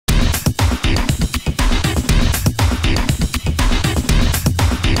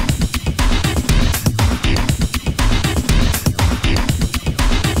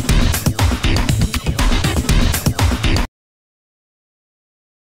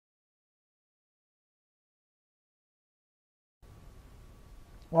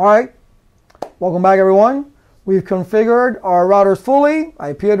All right, welcome back everyone. We've configured our routers fully,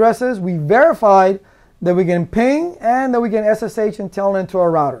 IP addresses. We verified that we can ping and that we can SSH and telnet into our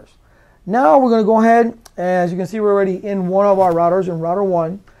routers. Now we're going to go ahead, as you can see, we're already in one of our routers, in router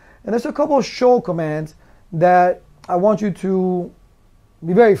 1. And there's a couple of show commands that I want you to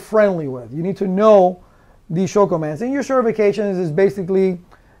be very friendly with. You need to know these show commands. In your certifications is basically,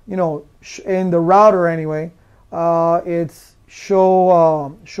 you know, in the router anyway, it's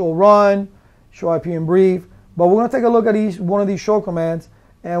show run, show IP and brief. But we're going to take a look at each one of these show commands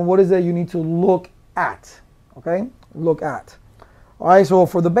and what is that you need to look at. Okay, look at. All right, so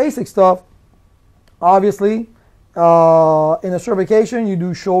for the basic stuff, obviously, in the certification, you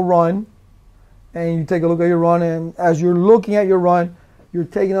do show run, and you take a look at your run, and as you're looking at your run, you're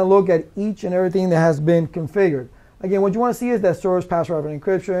taking a look at each and everything that has been configured. Again, what you want to see is that source, password,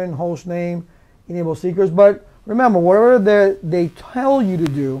 encryption, host name, enable secrets. But remember, whatever they tell you to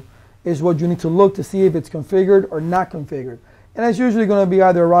do is what you need to look to see if it's configured or not configured. And it's usually going to be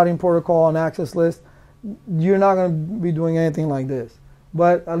either a routing protocol, an access list. You're not going to be doing anything like this.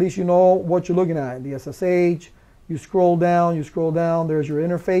 But at least you know what you're looking at. The SSH, you scroll down, there's your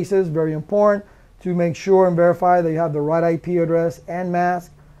interfaces, very important to make sure and verify that you have the right IP address and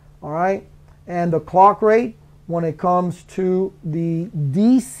mask, all right? And the clock rate when it comes to the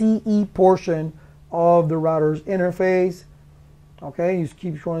DCE portion of the router's interface, okay? You just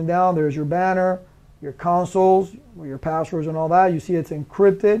keep scrolling down, there's your banner, your consoles, your passwords and all that. You see it's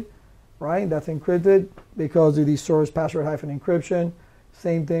encrypted, right? That's encrypted because of the source password hyphen encryption.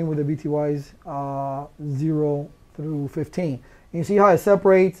 Same thing with the BTYs 0 through 15. And you see how it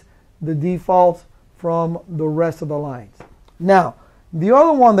separates the defaults from the rest of the lines. Now, the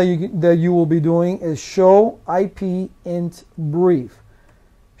other one that you will be doing is show IP int brief.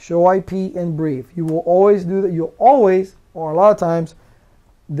 Show IP int brief. You will always do that. You'll always, or a lot of times,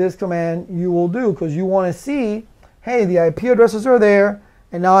 this command you will do because you want to see, hey, the IP addresses are there,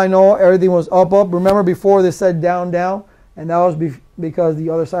 and now I know everything was up. Remember before this said down, and that was because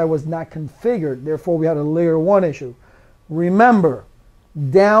the other side was not configured. Therefore, we had a layer 1 issue. Remember,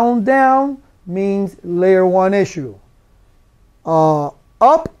 down means layer 1 issue.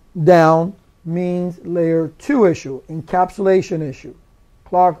 Up, down means layer 2 issue, encapsulation issue,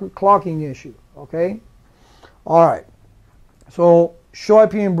 clocking issue, okay? All right, so show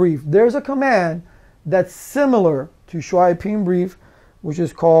IP in brief. There's a command that's similar to show IP in brief, which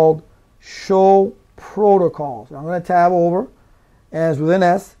is called show protocols. I'm going to tab over, as with an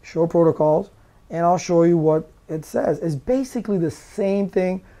S, show protocols, and I'll show you what it says. It's basically the same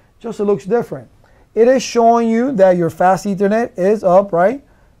thing, just it looks different. It is showing you that your fast Ethernet is up, right?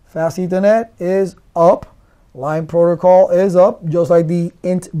 Fast Ethernet is up. Line protocol is up, just like the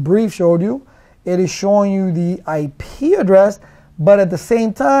int brief showed you. It is showing you the IP address, but at the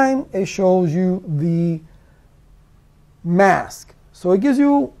same time, it shows you the mask. So it gives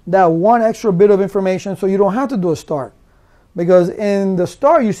you that one extra bit of information so you don't have to do a start. Because in the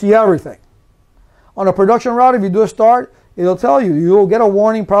start, you see everything. On a production route, if you do a start, it'll tell you. You'll get a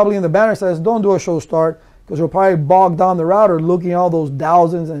warning probably in the banner that says, don't do a show start, because you'll probably bog down the router looking at all those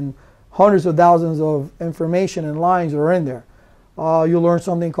thousands and hundreds of thousands of information and lines that are in there. You'll learn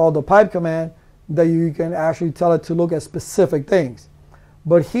something called the pipe command that you can actually tell it to look at specific things.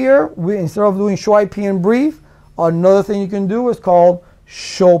 But here, instead of doing show IP in brief, another thing you can do is called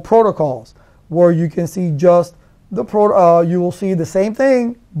show protocols, where you can see just the you will see the same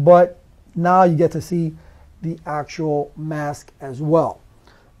thing, but now you get to see the actual mask as well.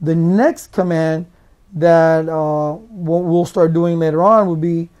 The next command that we'll start doing later on would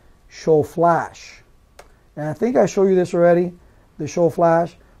be show flash. And I think I showed you this already, the show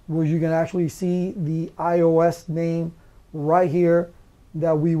flash, where you can actually see the iOS name right here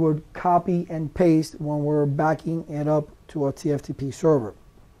that we would copy and paste when we're backing it up to a TFTP server.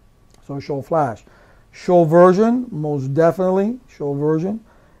 So show flash. Show version, most definitely, show version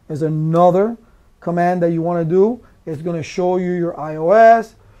is another command that you want to do. It's going to show you your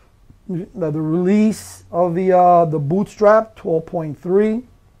iOS, the release of the Bootstrap 12.3,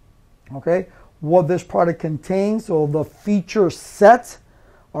 okay, what this product contains, so the feature set,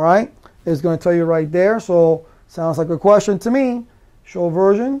 all right, is going to tell you right there. So sounds like a question to me. Show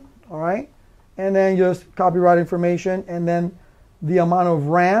version, all right, and then just copyright information, and then the amount of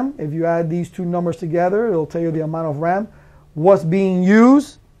RAM. If you add these two numbers together, it'll tell you the amount of RAM, what's being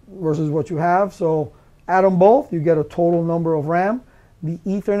used versus what you have. So add them both, you get a total number of RAM. The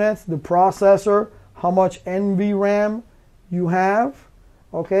Ethernet, the processor, how much NVRAM you have,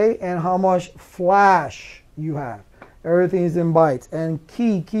 okay, and how much flash you have. Everything is in bytes. And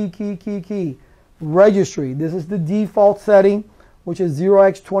key, registry. This is the default setting which is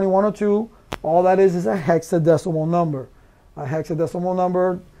 0x2102. All that is a hexadecimal number. A hexadecimal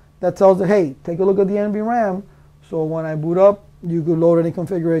number that tells it, hey, take a look at the NVRAM. So when I boot up, you could load any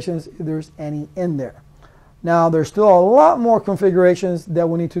configurations if there's any in there. Now, there's still a lot more configurations that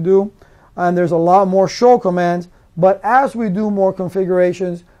we need to do, and there's a lot more show commands, but as we do more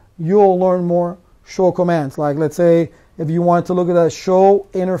configurations, you'll learn more show commands. Like, let's say, if you want to look at that show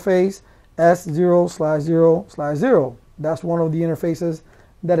interface S0/0/0, that's one of the interfaces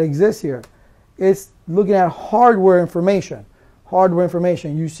that exists here. It's looking at hardware information. Hardware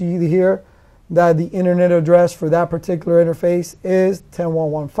information. You see here that the internet address for that particular interface is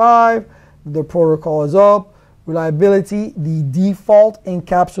 10.1.1.5. The protocol is up. Reliability, the default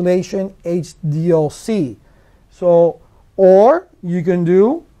encapsulation HDLC. So, or you can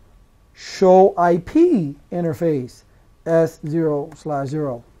do show IP interface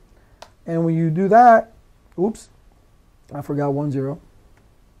S0/0. And when you do that, oops, I forgot 10.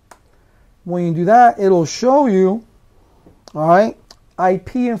 When you do that, it'll show you, all right,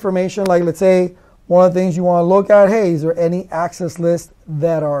 IP information. Like, let's say one of the things you want to look at, hey, is there any access lists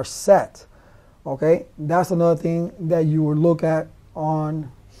that are set? Okay, that's another thing that you would look at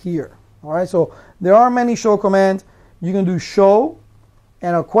on here. All right, so there are many show commands. You can do show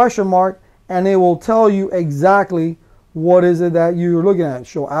and a question mark, and it will tell you exactly what is it that you're looking at.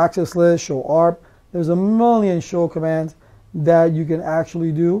 Show access list, show ARP. There's a million show commands that you can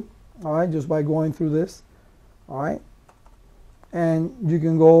actually do, all right, just by going through this, all right. And you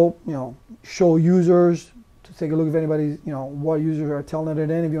can go, show users to take a look if anybody's, what users are telling it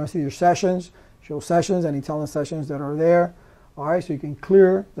in. If you want to see your sessions, show sessions, any telnet sessions that are there. All right, so you can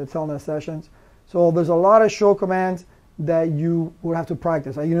clear the telnet sessions. So there's a lot of show commands that you would have to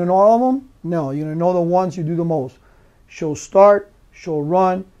practice. Are you going to know all of them? No, you're going to know the ones you do the most. Show start, show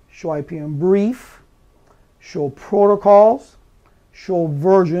run, show IP and brief, show protocols, show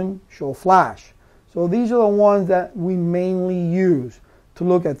version, show flash. So these are the ones that we mainly use to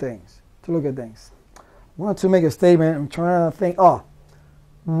look at things. I wanted to make a statement. I'm trying to think,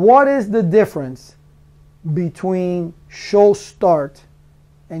 what is the difference between show start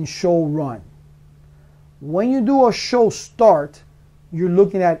and show run? When you do a show start, you're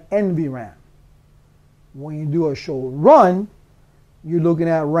looking at NVRAM. When you do a show run, you're looking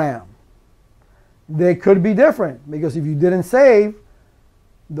at RAM. They could be different because if you didn't save,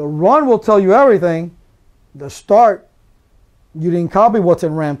 the run will tell you everything. The start, you didn't copy what's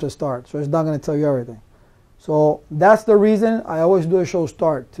in RAM to start, so it's not going to tell you everything. So that's the reason I always do a show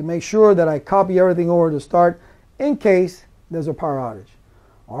start, to make sure that I copy everything over to start in case there's a power outage.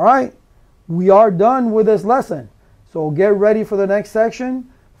 All right, we are done with this lesson. So get ready for the next section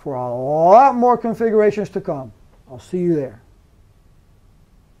for a lot more configurations to come. I'll see you there.